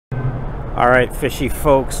All right, fishy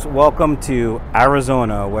folks, welcome to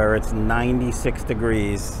Arizona, where it's 96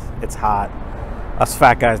 degrees. It's hot. Us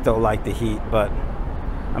fat guys don't like the heat, but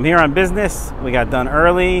I'm here on business. We got done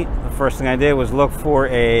early. The first thing I did was look for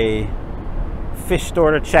a fish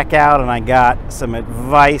store to check out, and I got some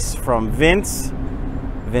advice from Vince.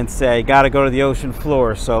 Vince said, you gotta go to the ocean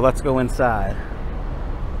floor, so let's go inside.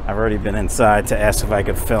 I've already been inside to ask if I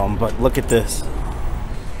could film, but look at this.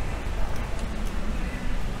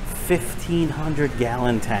 1,500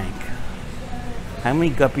 gallon tank. How many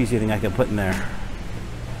guppies do you think I can put in there?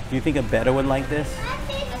 Do you think a Bacto would like this?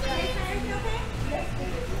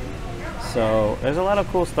 So there's a lot of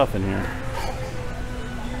cool stuff in here.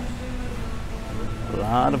 A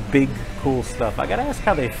lot of big cool stuff. I gotta ask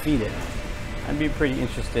how they feed it. I'd be pretty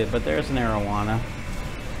interested, but there's an arowana.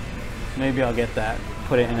 Maybe I'll get that,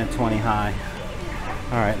 put it in a 20 high.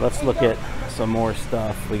 All right, let's look at some more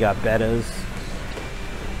stuff. We got bettas.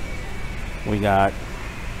 We got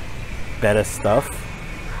betta stuff,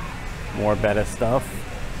 more betta stuff,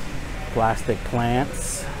 plastic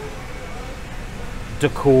plants,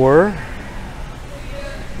 decor.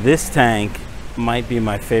 This tank might be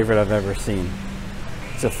my favorite I've ever seen.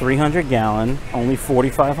 It's a 300 gallon, only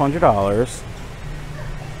 $4,500.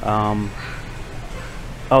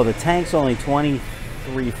 Oh, the tank's only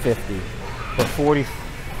 $2,350, but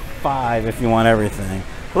 $45 if you want everything.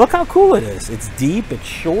 But look how cool it is. It's deep, it's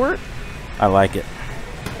short. I like it.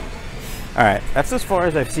 All right, that's as far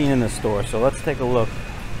as I've seen in the store. So let's take a look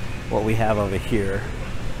what we have over here,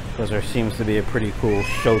 because there seems to be a pretty cool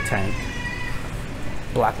show tank.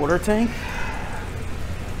 Blackwater tank.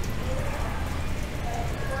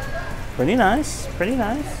 Pretty nice, pretty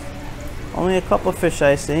nice. Only a couple of fish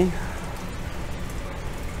I see.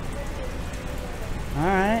 All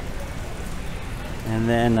right. And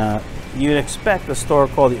then you'd expect a store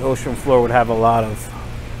called the Ocean Floor would have a lot of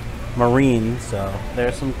marine, so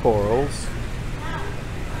there's some corals.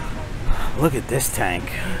 Look at this tank.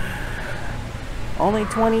 Only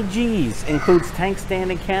 20 G's, includes tank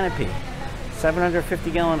stand and canopy.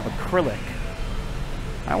 750 gallon acrylic.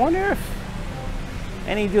 I wonder if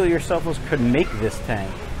any do-it-yourselfers could make this tank.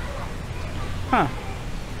 Huh.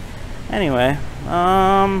 Anyway,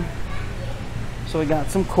 so we got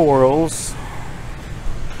some corals.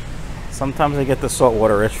 Sometimes I get the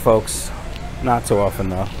saltwater itch, folks. Not so often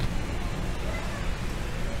though.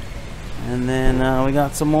 And then we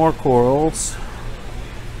got some more corals.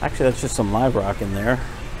 Actually, that's just some live rock in there.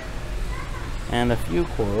 And a few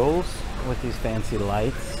corals with these fancy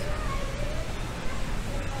lights.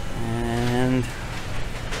 And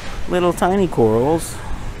little tiny corals.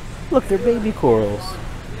 Look, they're baby corals.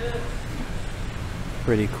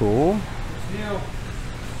 Pretty cool.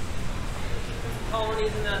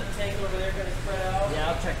 Colonies in that tank over there gonna spread out.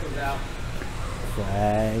 Yeah, I'll check those out.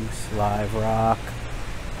 Flags, live rock.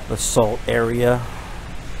 The salt area.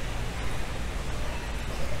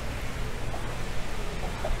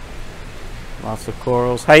 Lots of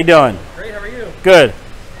corals. How you doing? Great, how are you? Good.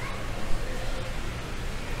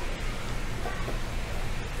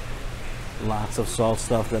 Lots of salt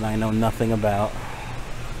stuff that I know nothing about.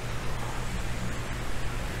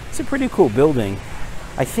 It's a pretty cool building.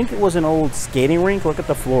 I think it was an old skating rink. Look at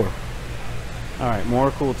the floor. All right,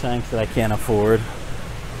 more cool tanks that I can't afford.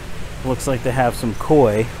 Looks like they have some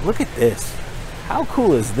koi. Look at this. How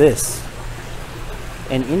cool is this?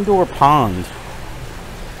 An indoor pond.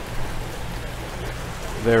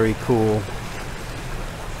 Very cool.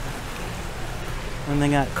 And they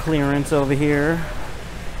got clearance over here.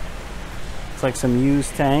 It's like some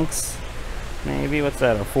used tanks. Maybe, what's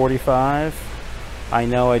that, a 45? I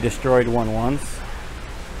know I destroyed one once.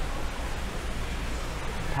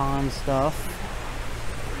 Pond stuff.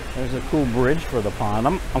 There's a cool bridge for the pond.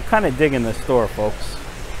 I'm kind of digging this store, folks.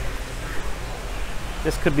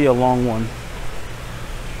 This could be a long one.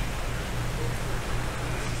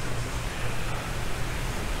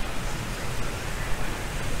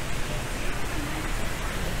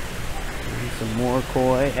 And some more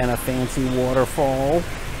koi and a fancy waterfall.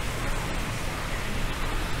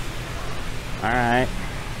 All right,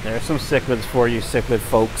 there's some cichlids for you, cichlid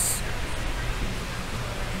folks.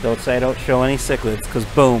 Don't say I don't show any cichlids, because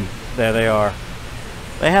boom, there they are.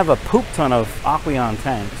 They have a poop ton of Aqueon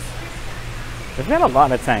tanks. They've got a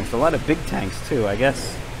lot of tanks, a lot of big tanks too. I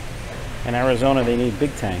guess in Arizona they need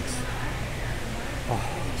big tanks. Oh,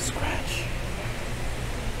 scratch.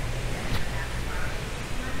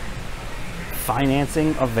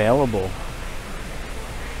 Financing available.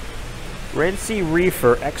 Red Sea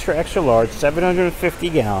Reefer, extra large, 750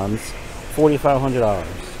 gallons, $4,500.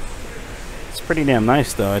 It's pretty damn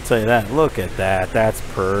nice though, I tell you that. Look at that, that's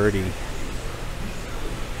pretty.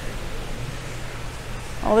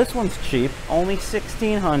 Oh, this one's cheap. Only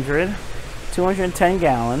 1,600. 210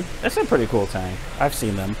 gallon. That's a pretty cool tank. I've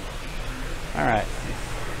seen them. All right.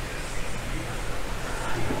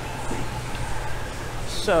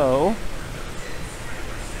 So,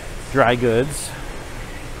 dry goods.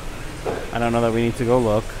 I don't know that we need to go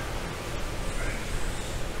look.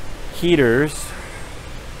 Heaters.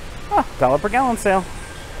 Ah, $1 per gallon sale.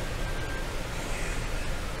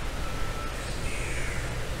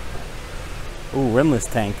 Ooh, rimless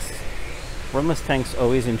tanks. Rimless tanks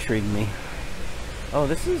always intrigue me. Oh,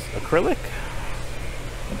 this is acrylic?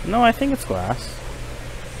 No, I think it's glass.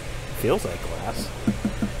 Feels like glass.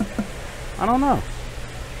 I don't know.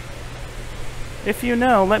 If you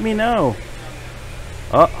know, let me know.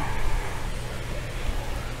 Oh.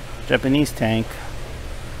 Japanese tank.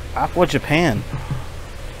 Aqua Japan.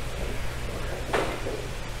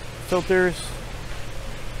 Filters.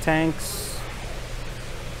 Tanks.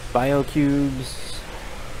 BioCubes.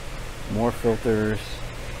 More filters.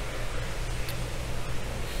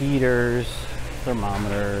 Heaters.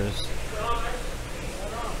 Thermometers.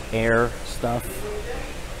 Air stuff.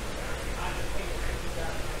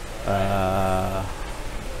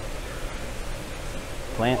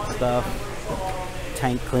 Plant stuff.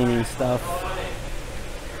 Tank cleaning stuff.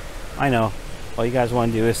 I know. All you guys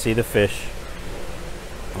want to do is see the fish.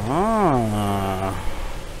 Ah.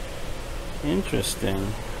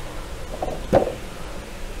 Interesting.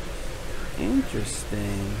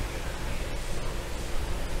 Interesting.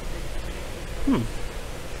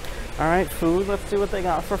 Alright, food. Let's see what they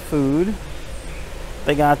got for food.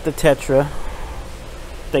 They got the Tetra.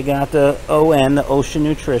 They got the ON, the Ocean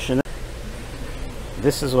Nutrition.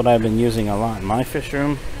 This is what I've been using a lot in my fish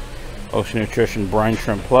room. Ocean Nutrition Brine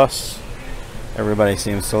Shrimp Plus. Everybody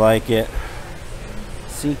seems to like it.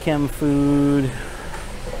 Seachem food.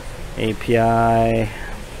 API.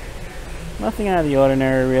 Nothing out of the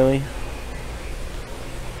ordinary, really.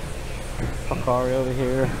 Pacari over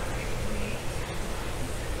here.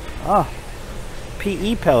 Ah,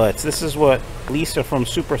 PE pellets. This is what Lisa from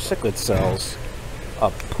Super Cichlid sells a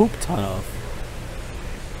poop ton of.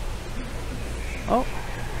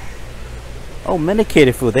 Oh,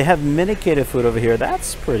 medicated food. They have medicated food over here.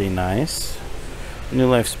 That's pretty nice. New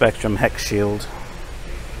Life Spectrum Hex Shield.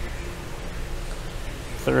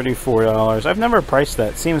 $34. I've never priced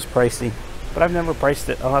that. Seems pricey, but I've never priced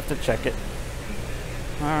it. I'll have to check it.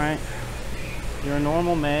 Alright. Your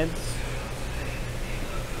normal meds.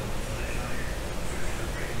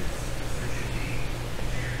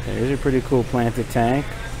 Here's a pretty cool planted tank.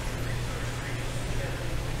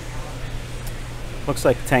 Looks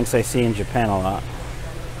like tanks I see in Japan a lot.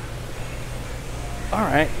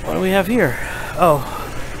 Alright, what do we have here? Oh,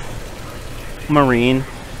 marine.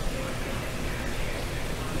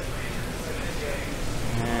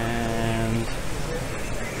 And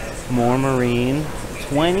more marine.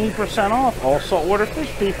 20% off all saltwater fish,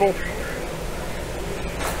 people.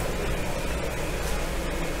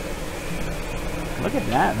 Look at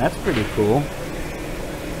that, that's pretty cool.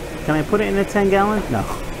 Can I put it in a 10 gallon? No,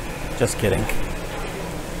 just kidding.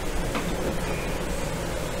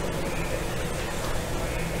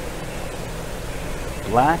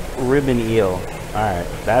 Black ribbon eel. Alright,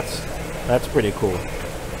 that's pretty cool.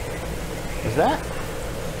 Is that?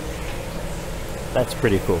 That's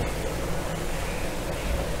pretty cool.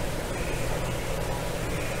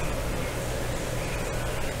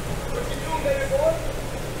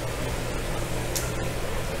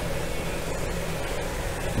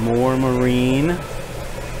 More marine.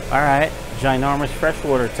 Alright, ginormous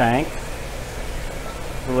freshwater tank.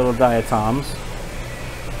 The little diatoms.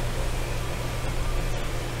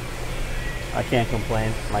 I can't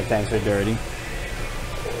complain. My tanks are dirty.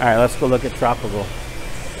 Alright, let's go look at tropical.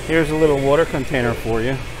 Here's a little water container for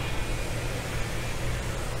you.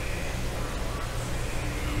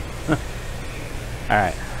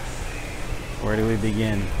 Alright. Where do we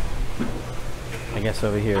begin? I guess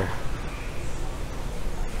over here.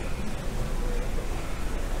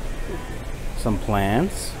 Some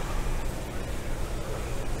plants.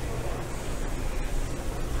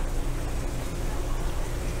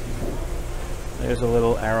 There's a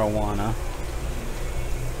little arowana.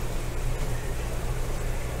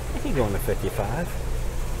 I can go into 55.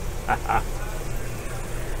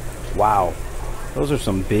 Wow. Those are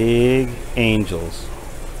some big angels.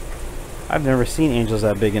 I've never seen angels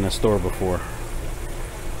that big in a store before.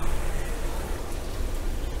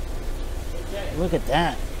 Look at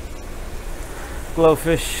that.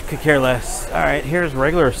 Glowfish could care less. Alright, here's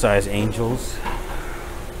regular size angels.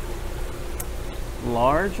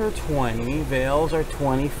 Large are 20, veils are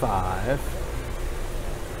 25.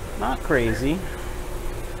 Not crazy.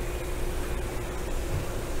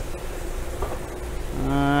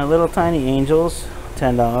 little tiny angels,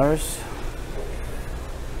 $10.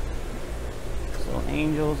 So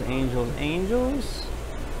angels, angels, angels.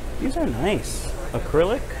 These are nice.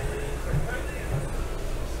 Acrylic.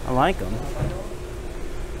 I like them.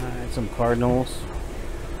 Alright, some cardinals.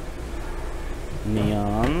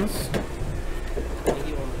 Neons.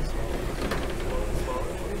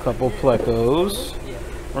 Couple plecos.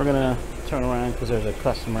 We're gonna turn around because there's a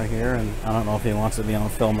customer here and I don't know if he wants to be on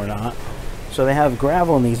film or not. So they have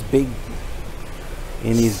gravel in these big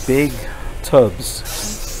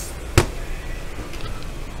tubs.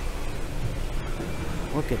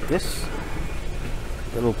 Look at this.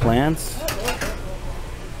 Little plants.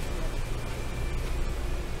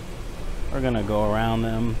 We're gonna go around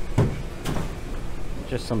them.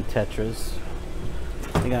 Just some Tetras.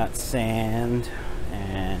 They got sand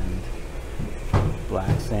and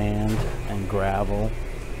black sand and gravel.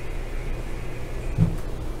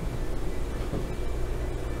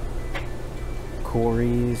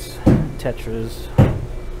 Corys, Tetras.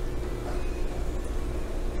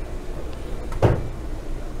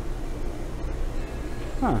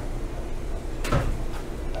 Huh.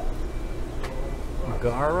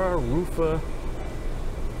 Gara rufa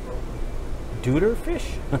Deuter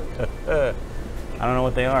fish? I don't know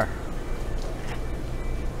what they are.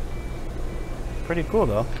 Pretty cool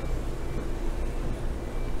though.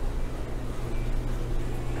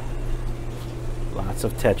 Lots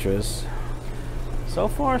of Tetras. So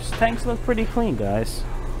far, tanks look pretty clean, guys.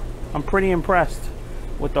 I'm pretty impressed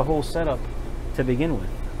with the whole setup to begin with.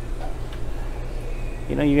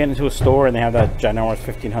 You know, you get into a store and they have that ginormous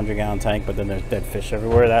 1,500 gallon tank, but then there's dead fish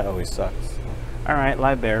everywhere. That always sucks. All right,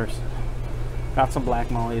 live bears. Got some black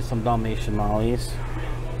mollies, some Dalmatian mollies,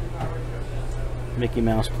 Mickey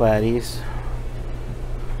Mouse platies,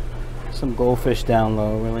 some goldfish down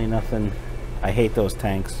low. Really nothing. I hate those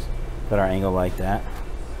tanks that are angled like that.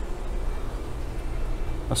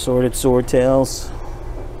 Assorted swordtails.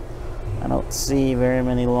 I don't see very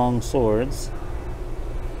many long swords.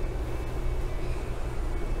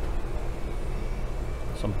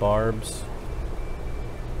 Some barbs.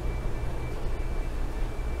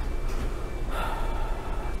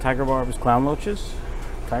 Tiger barbs, clown loaches.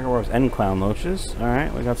 Tiger barbs and clown loaches.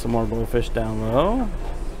 Alright, we got some more goldfish down low.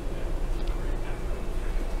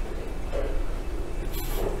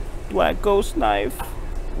 Black ghost knife.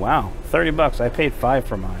 Wow, 30 bucks. I paid 5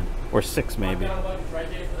 for mine. Or 6 maybe.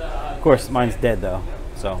 Of course, mine's dead though.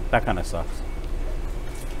 So that kind of sucks.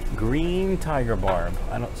 Green tiger barb.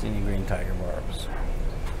 I don't see any green tiger barbs.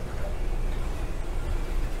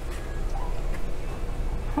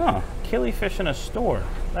 Huh, killifish in a store.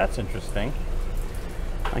 That's interesting.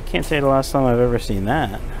 I can't say the last time I've ever seen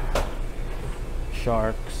that.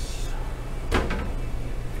 Sharks.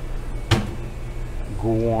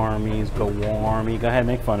 Gourmies, gourmy. Go ahead,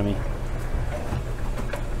 make fun of me.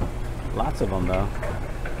 Lots of them though.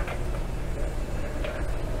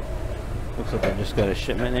 Looks like I just got a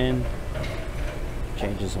shipment in.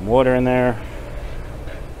 Changing some water in there.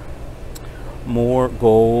 More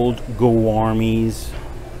gold gourmies.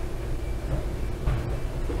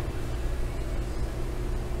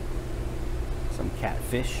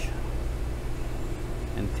 Catfish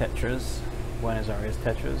and Tetras, Buenos Aires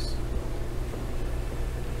Tetras.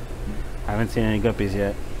 I haven't seen any guppies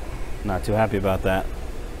yet. Not too happy about that.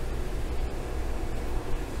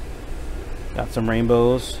 Got some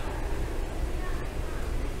rainbows.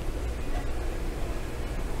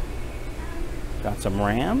 Got some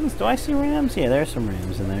rams. Do I see rams? Yeah, there's some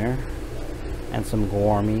rams in there. And some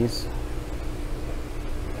gourmies.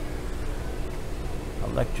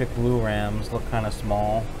 Electric blue rams look kind of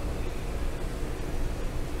small.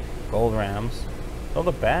 Gold rams don't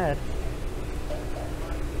look bad.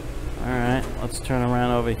 Alright, let's turn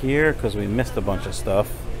around over here because we missed a bunch of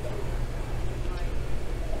stuff.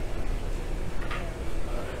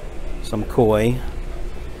 Some koi.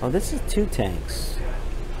 Oh, this is 2 tanks.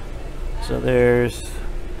 So there's,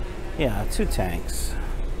 yeah, 2 tanks.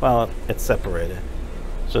 Well, it's separated.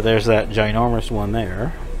 So there's that ginormous one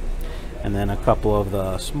there. And then a couple of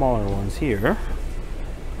the smaller ones here.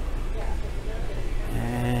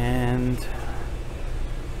 And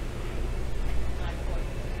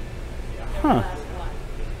huh,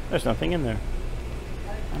 there's nothing in there.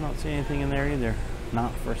 I don't see anything in there either.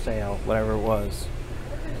 Not for sale, whatever it was.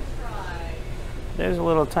 There's a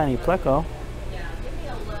little tiny pleco.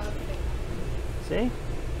 See?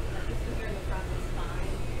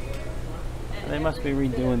 They must be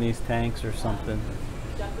redoing these tanks or something.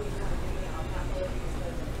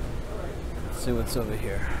 Let's see what's over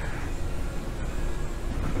here.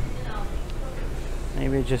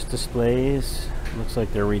 Maybe it just displays. Looks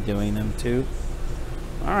like they're redoing them too.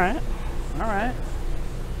 All right. All right.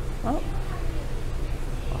 Oh.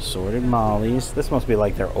 Assorted mollies. This must be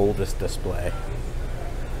like their oldest display.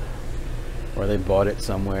 Or they bought it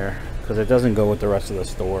somewhere. Because it doesn't go with the rest of the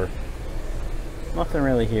store. Nothing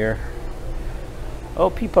really here. Oh,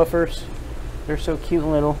 pea puffers. They're so cute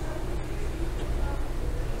and little.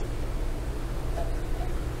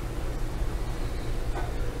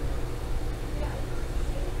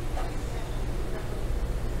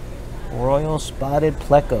 Royal Spotted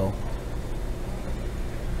Pleco.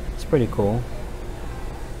 It's pretty cool.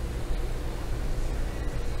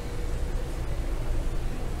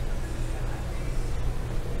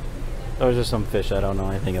 Those are some fish I don't know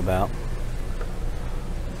anything about.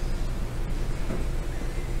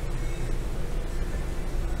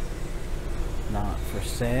 Not for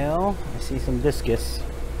sale. I see some discus.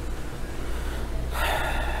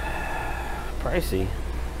 Pricey.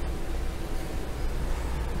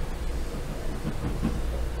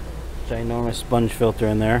 Ginormous sponge filter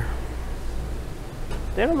in there.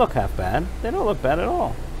 They don't look half bad. They don't look bad at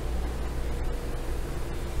all.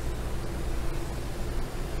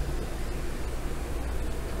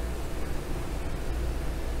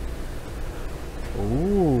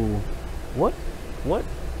 Ooh.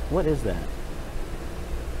 What is that?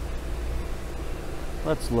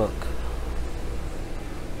 Let's look.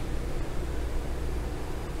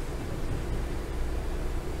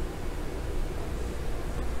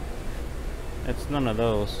 It's none of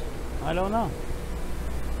those. I don't know.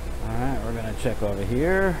 Alright, we're gonna check over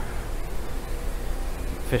here.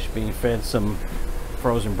 Fish being fed some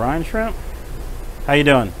frozen brine shrimp. How you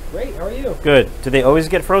doing? Great, how are you? Good. Do they always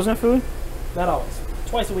get frozen food? Not always.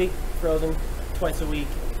 Twice a week, frozen. Twice a week,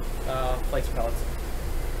 flakes or pellets.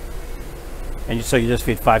 And so you just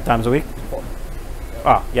feed 5 times a week? 4. Yep.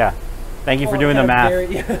 Oh, yeah. Thank you for doing the math.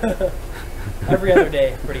 Every other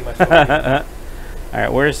day, pretty much.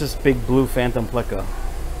 Alright, where's this big blue phantom pleco?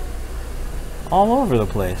 All over the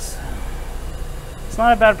place. It's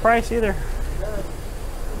not a bad price either.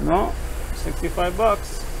 No, 65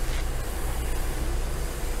 bucks.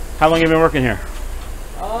 How long have you been working here?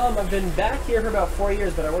 I've been back here for about 4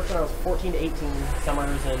 years, but I worked when I was 14 to 18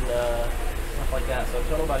 summers and stuff like that. So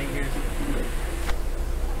total about 8 years.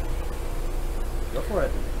 Go for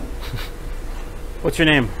it. What's your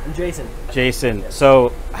name? I'm Jason. Jason. Yes.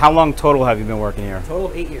 So how long total have you been working here? Total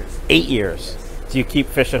of 8 years. 8 years. Yes. Do you keep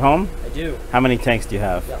fish at home? I do. How many tanks do you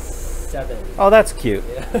have? Yes, 7. Oh, that's cute.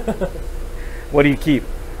 Yeah. What do you keep?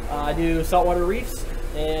 I do saltwater reefs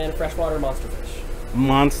and freshwater monster fish.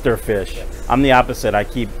 Monster fish. Yes. I'm the opposite. I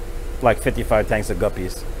keep like 55 tanks of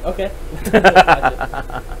guppies. Okay.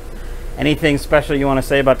 Anything special you want to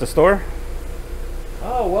say about the store?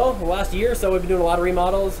 Oh, well, the last year or so we've been doing a lot of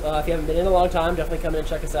remodels. If you haven't been in a long time, definitely come in and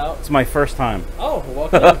check us out. It's my first time. Oh, well,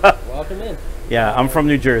 welcome in. Welcome in. Yeah, I'm from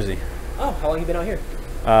New Jersey. Oh, how long have you been out here?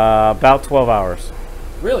 About 12 hours.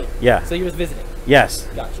 Really? Yeah. So you was visiting? Yes.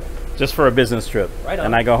 Gotcha. Just for a business trip. Right on.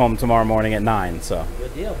 And I go home tomorrow morning at 9, so.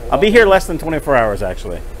 Good deal. Well, I'll be here less than 24 hours,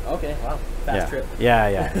 actually. Okay, wow. Fast trip. Yeah,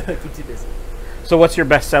 yeah. Keeps you busy. So what's your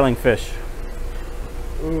best-selling fish?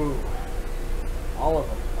 Ooh. All of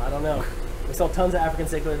them. I don't know. We sell tons of African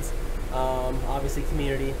cichlids. Obviously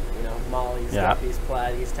community, you know, mollies, guppies,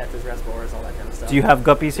 platies, tetras, reservoirs, all that kind of stuff. Do you have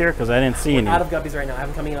guppies here? Because I didn't see any. Out of guppies right now. I have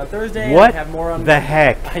them coming in on Thursday. What I have more on the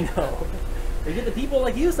heck? I know. They get the people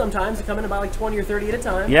like you sometimes to come in and buy like 20 or 30 at a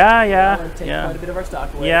time. Yeah, yeah, And take yeah. quite a bit of our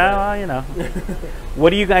stock away. Yeah, well, you know.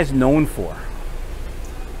 What are you guys known for?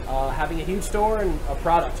 Having a huge store and a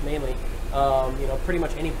product mainly. You know, pretty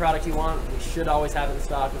much any product you want, we should always have it in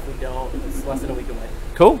stock. If we don't, it's less than a week away.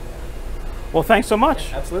 Cool. Well, thanks so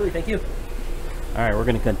much. Absolutely, thank you. All right, we're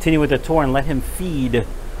going to continue with the tour and let him feed. All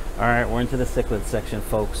right, we're into the cichlid section,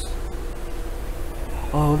 folks.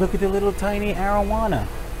 Oh, look at the little tiny arowana.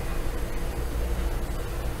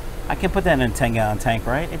 I can put that in a 10-gallon tank,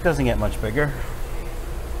 right? It doesn't get much bigger.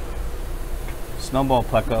 Snowball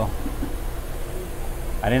pleco.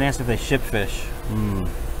 I didn't ask if they ship fish.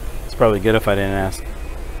 It's probably good if I didn't ask.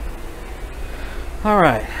 All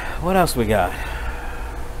right, what else we got?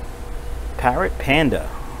 Parrot panda.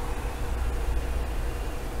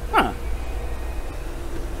 Huh.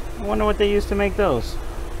 I wonder what they used to make those.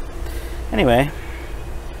 Anyway,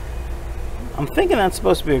 I'm thinking that's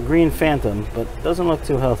supposed to be a green phantom, but doesn't look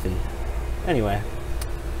too healthy. Anyway.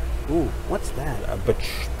 Ooh, what's that? A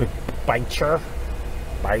bicher?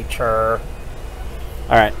 Bicher.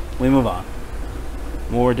 Alright, we move on.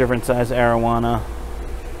 More different size arowana.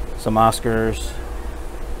 Some Oscars.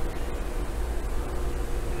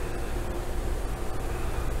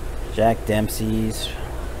 Jack Dempsey's.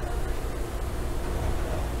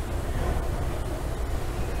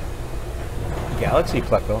 Galaxy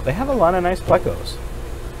pleco. They have a lot of nice plecos.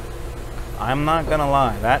 I'm not gonna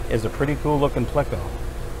lie, that is a pretty cool looking pleco.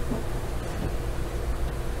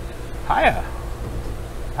 Hiya.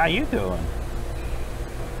 How you doing?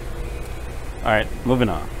 All right, moving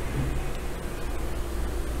on.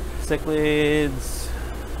 Cichlids.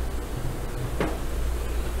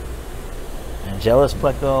 Angelus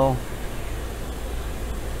pleco.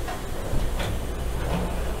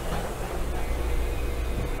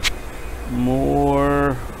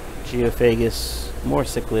 More Geophagus, more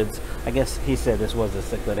cichlids. I guess he said this was a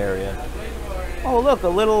cichlid area. Oh, look, a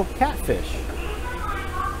little catfish.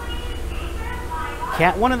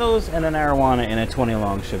 One of those and an arowana in a 20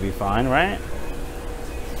 long should be fine, right?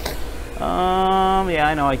 Yeah,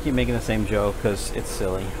 I know I keep making the same joke because it's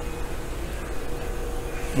silly.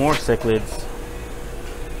 More cichlids.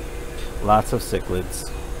 Lots of cichlids.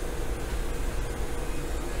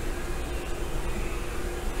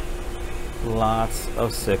 Lots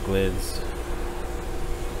of cichlids.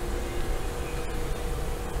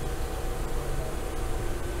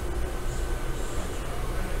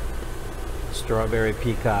 Strawberry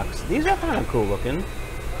peacocks. These are kind of cool looking.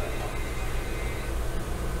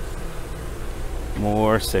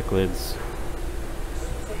 More cichlids.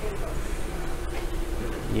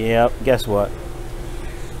 Yep, guess what?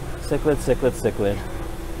 Cichlid, cichlid, cichlid.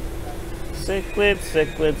 Cichlid,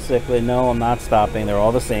 cichlid, cichlid. No, I'm not stopping. They're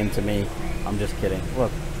all the same to me. I'm just kidding.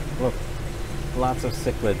 Look, look. Lots of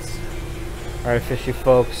cichlids. Alright, fishy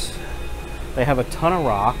folks. They have a ton of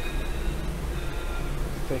rock.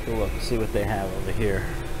 Take a look, see what they have over here.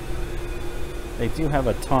 They do have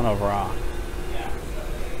a ton of rock.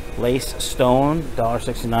 Lace stone,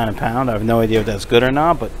 $1.69 a pound. I have no idea if that's good or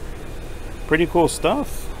not, but pretty cool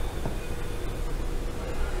stuff.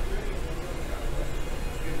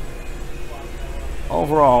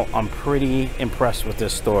 Overall, I'm pretty impressed with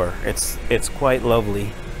this store. It's quite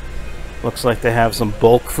lovely. Looks like they have some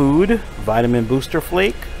bulk food, vitamin booster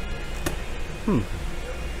flake.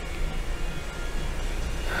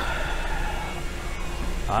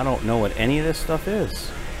 I don't know what any of this stuff is.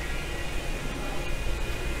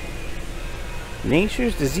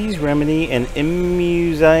 Nature's disease remedy and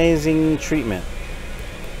immunizing treatment.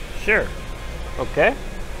 Sure. Okay.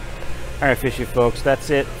 All right, fishy folks, that's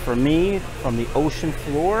it for me from the ocean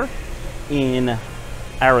floor in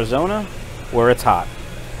Arizona, where it's hot.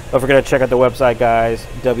 Don't forget to check out the website, guys,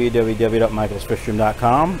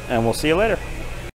 www.michaelsfishroom.com, and we'll see you later.